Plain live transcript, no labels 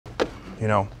you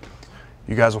know,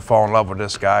 you guys will fall in love with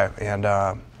this guy, and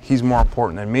he's more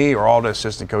important than me or all the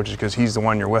assistant coaches because he's the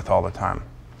one you're with all the time.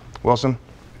 Wilson?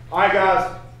 All right,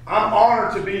 guys, I'm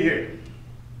honored to be here.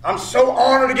 I'm so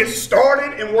honored to get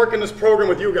started and work in this program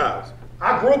with you guys.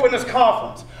 I grew up in this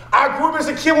conference. I grew up as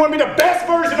a kid wanting to be the best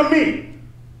version of me.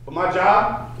 But my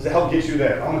job is to help get you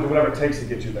there. I'm gonna do whatever it takes to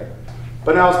get you there.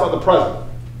 But now let's start the present.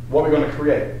 What we're gonna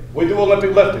create. We do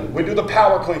Olympic lifting. We do the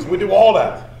power cleans. We do all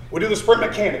that. We do the sprint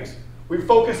mechanics. We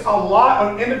focus a lot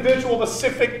on individual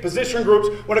specific position groups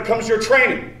when it comes to your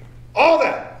training. All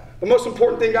that. The most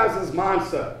important thing, guys, is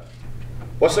mindset.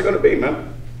 What's it gonna be,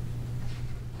 man?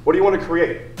 What do you want to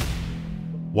create?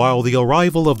 While the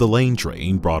arrival of the lane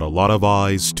train brought a lot of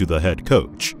eyes to the head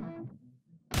coach,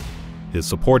 his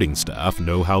supporting staff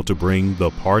know how to bring the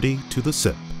party to the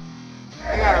sip.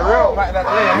 I got a real back that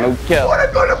leg. No kill.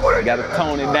 Got to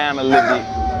tone it down a little bit.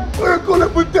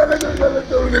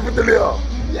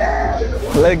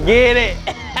 Let's get it.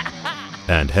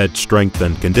 And head strength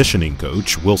and conditioning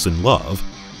coach Wilson Love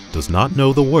does not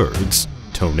know the words,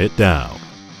 tone it down.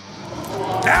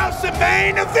 Now's the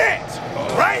main event.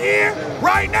 Right here,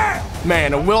 right now.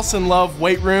 Man, a Wilson Love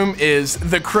weight room is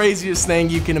the craziest thing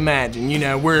you can imagine. You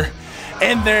know, we're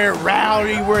in there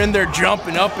rowdy, we're in there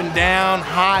jumping up and down,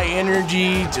 high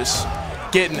energy, just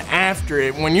getting after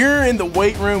it. When you're in the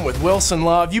weight room with Wilson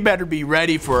Love, you better be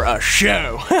ready for a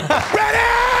show.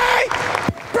 Ready?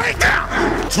 Break down.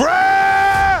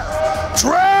 Drive.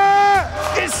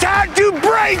 It's time to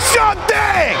break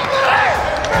something.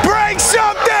 Break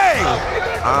something.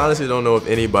 I honestly don't know if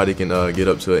anybody can get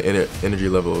up to an energy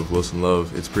level of Wilson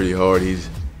Love. It's pretty hard. He's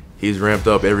ramped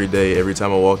up every day. Every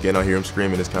time I walk in, I hear him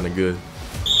screaming. It's kind of good.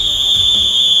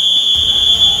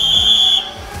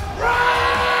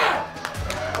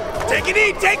 Take a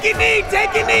knee, take a knee,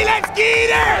 take a knee. Let's get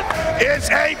it. It's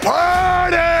a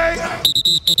party.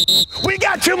 We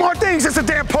got two more things. It's a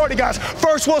damn party, guys.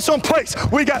 First, Wilson, place.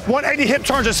 We got 180 hip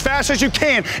turns as fast as you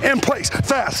can in place.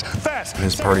 Fast, fast.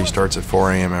 This party starts at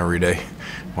 4 a.m. every day,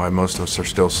 while most of us are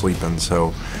still sleeping.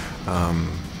 So,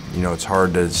 you know, it's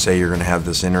hard to say you're going to have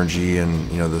this energy and,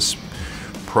 you know, this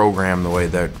program the way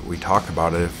that we talk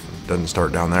about it if it doesn't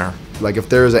start down there. Like if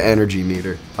there was an energy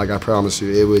meter, like I promise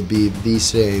you, it would be the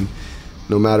same,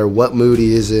 no matter what mood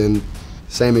he is in.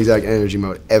 Same exact energy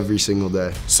mode every single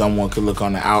day. Someone could look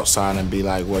on the outside and be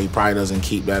like, well, he probably doesn't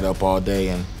keep that up all day,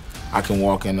 and I can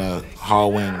walk in the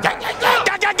hallway and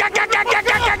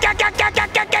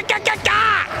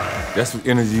that's what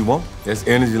energy you want. That's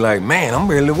energy like, man, I'm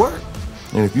ready to work.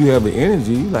 And if you have the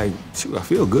energy, you like, shoot, I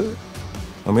feel good.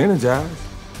 I'm energized.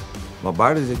 My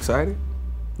body's excited.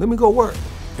 Let me go work.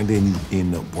 And then you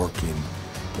end up working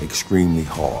extremely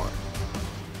hard,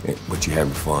 but you're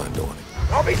having fun doing it.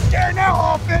 Don't be scared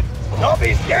now, offense. Don't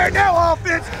be scared now,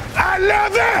 offense. I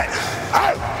love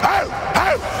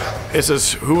it. It's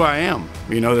just who I am.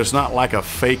 You know, there's not like a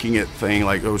faking it thing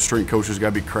like, oh, strength coaches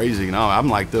gotta be crazy. You know, I'm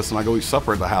like this and I go eat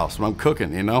supper at the house when I'm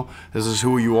cooking, you know? This is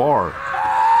who you are.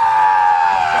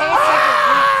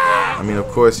 I mean, of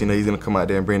course, you know, he's gonna come out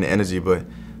there and bring the energy, but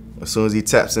as soon as he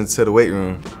taps into the weight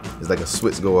room, it's like a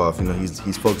switch go off. You know,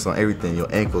 he's focused on everything,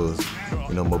 your ankles,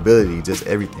 you know, mobility, just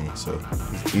everything. So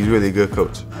he's really a good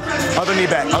coach. Other knee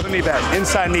back,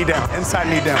 inside knee down,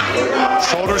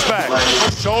 Shoulders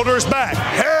back,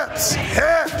 hips.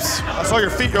 I saw your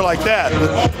feet are like that.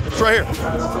 It's right here.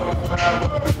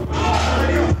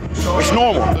 It's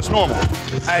normal.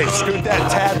 Hey, scoot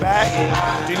that tad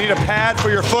back. Do you need a pad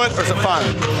for your foot or is it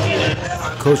fine?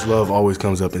 Coach Love always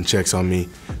comes up and checks on me,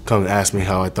 come and ask me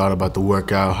how I thought about the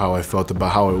workout, how I felt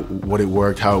about what it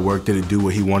worked, how it worked, did it do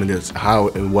what he wanted us, how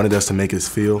it wanted us to make us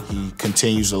feel. He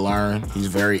continues to learn. He's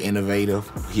very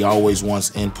innovative. He always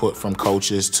wants input from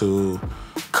coaches to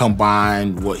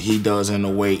combine what he does in the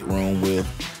weight room with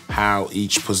how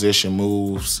each position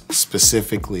moves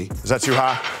specifically. Is that too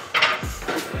high?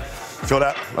 Feel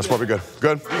that? That's probably good.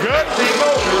 Good? You good?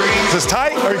 Is this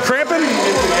tight? Are you cramping?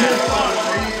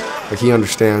 Like he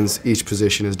understands each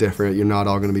position is different. You're not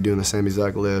all going to be doing the same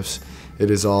exact lifts.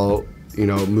 It is all, you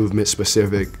know, movement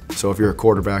specific. So if you're a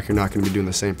quarterback, you're not going to be doing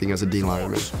the same thing as a D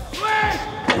lineman.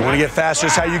 You want to get faster?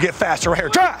 This is how you get faster. Right here.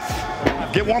 Drive.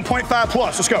 Get 1.5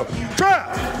 plus. Let's go.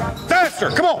 Drive. Faster.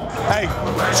 Come on. Hey,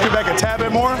 scoot back a tad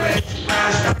bit more.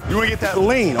 You want to get that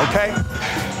lean, okay?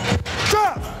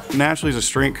 Drive. Naturally, as a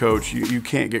strength coach, you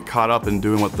can't get caught up in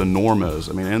doing what the norm is.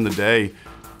 I mean, at the end of the day,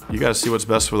 you got to see what's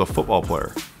best for the football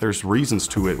player. There's reasons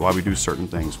to it, why we do certain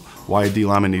things, why a D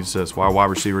lineman needs this, why a wide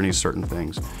receiver needs certain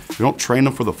things. If you don't train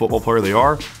them for the football player they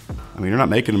are, I mean, you're not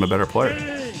making them a better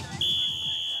player.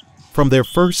 From their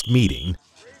first meeting,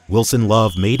 Wilson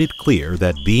Love made it clear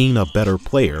that being a better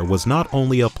player was not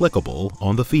only applicable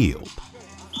on the field.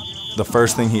 The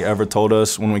first thing he ever told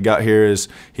us when we got here is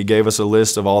he gave us a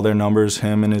list of all their numbers,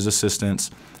 him and his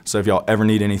assistants. So if y'all ever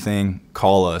need anything,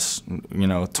 call us. You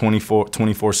know,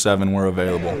 24/7, we're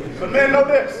available. But man, know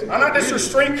this, I'm not just your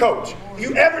strength coach. If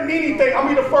you ever need anything, I'll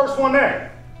be the first one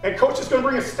there. And coach is gonna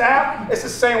bring a staff, it's the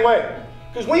same way.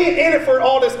 Because we ain't in it for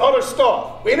all this other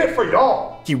stuff. We in it for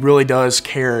y'all. He really does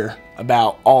care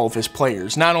about all of his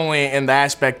players, not only in the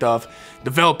aspect of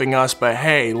developing us, but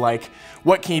hey, like,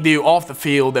 what can you do off the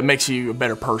field that makes you a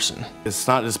better person? It's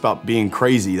not just about being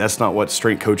crazy. That's not what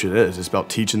strength coaching is. It's about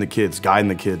teaching the kids, guiding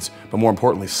the kids, but more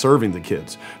importantly, serving the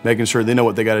kids, making sure they know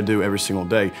what they got to do every single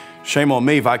day. Shame on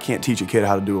me if I can't teach a kid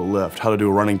how to do a lift, how to do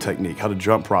a running technique, how to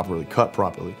jump properly, cut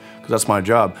properly, because that's my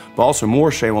job. But also more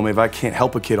shame on me if I can't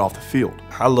help a kid off the field.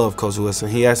 I love Coach Wilson.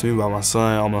 He asks me about my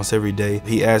son almost every day.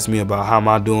 He asks me about how am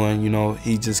I doing. You know,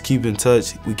 he just keep in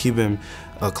touch. We keep him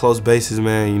a close basis,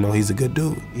 man. You know, he's a good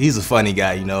dude. He's a funny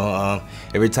guy, you know.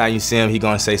 Every time you see him, he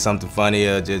gonna say something funny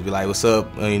or just be like, "What's up?"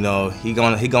 You know, he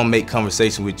gonna make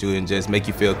conversation with you and just make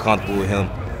you feel comfortable with him.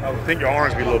 I would think your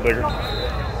arms be a little bigger.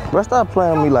 Bro, stop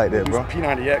playing with me like that, bro.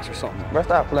 P90X or something. Bro,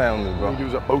 stop playing with me, bro.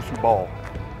 Use a Bosu ball.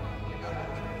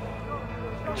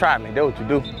 Try me, that's what you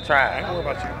do. Try. I don't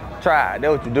worry about you. Try,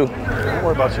 that's what you do. Don't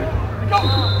worry about you.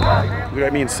 Look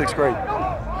at me in 6th grade.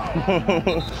 Get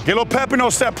a little pep in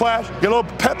your step, Plash. Get a little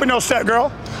pep in your step,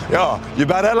 girl. Yo, you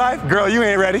about that life? Girl, you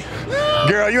ain't ready.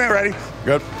 Girl, you ain't ready.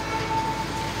 Good.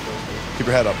 Keep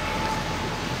your head up.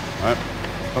 All right?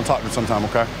 Don't talk to me sometime,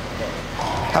 okay?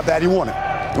 How bad you want it?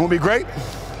 You want to be great?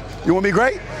 You want to be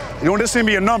great? You don't want this thing to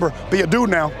be a number, be a dude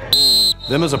now.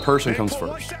 Them as a person comes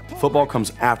first. Football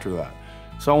comes after that.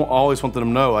 So I always want them to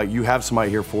know, like, you have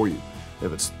somebody here for you.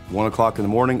 If it's 1 o'clock in the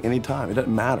morning, anytime, it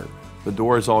doesn't matter. The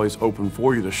door is always open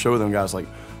for you to show them guys, like,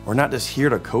 we're not just here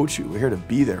to coach you, we're here to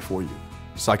be there for you.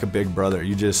 It's like a big brother.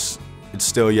 It's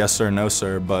still yes sir, no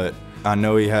sir, but I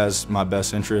know he has my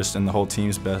best interest and the whole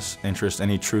team's best interest,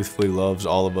 and he truthfully loves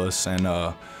all of us and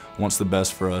wants the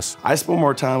best for us. I spend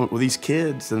more time with these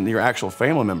kids than your actual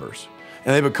family members,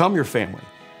 and they become your family.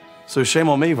 So shame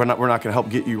on me if we're not gonna help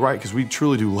get you right, because we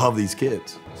truly do love these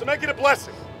kids. So make it a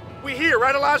blessing. We here,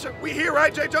 right, Elijah? We here,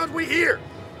 right, Jay Jones? We here.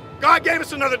 God gave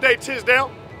us another day,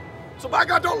 Tisdale. So by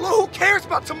God, don't look, who cares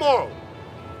about tomorrow?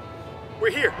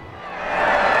 We're here.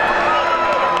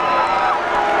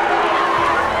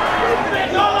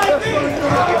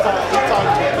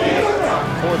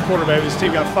 Fourth quarter, baby, this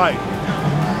team got fight.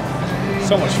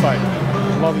 So much fight.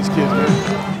 I love these kids,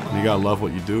 man. You gotta love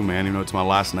what you do, man. You know, it's my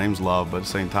last name's Love, but at the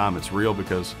same time, it's real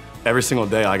because every single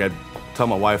day, like, I tell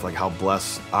my wife, like, how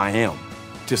blessed I am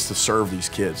just to serve these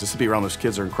kids, just to be around those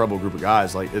kids. They're an incredible group of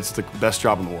guys. Like, it's the best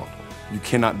job in the world. You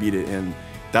cannot beat it, and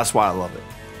that's why I love it.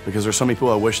 Because there's so many people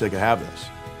that wish they could have this.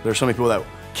 There's so many people that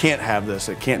can't have this,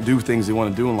 that can't do things they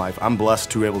want to do in life. I'm blessed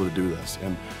to be able to do this,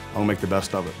 and I'm gonna make the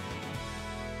best of it.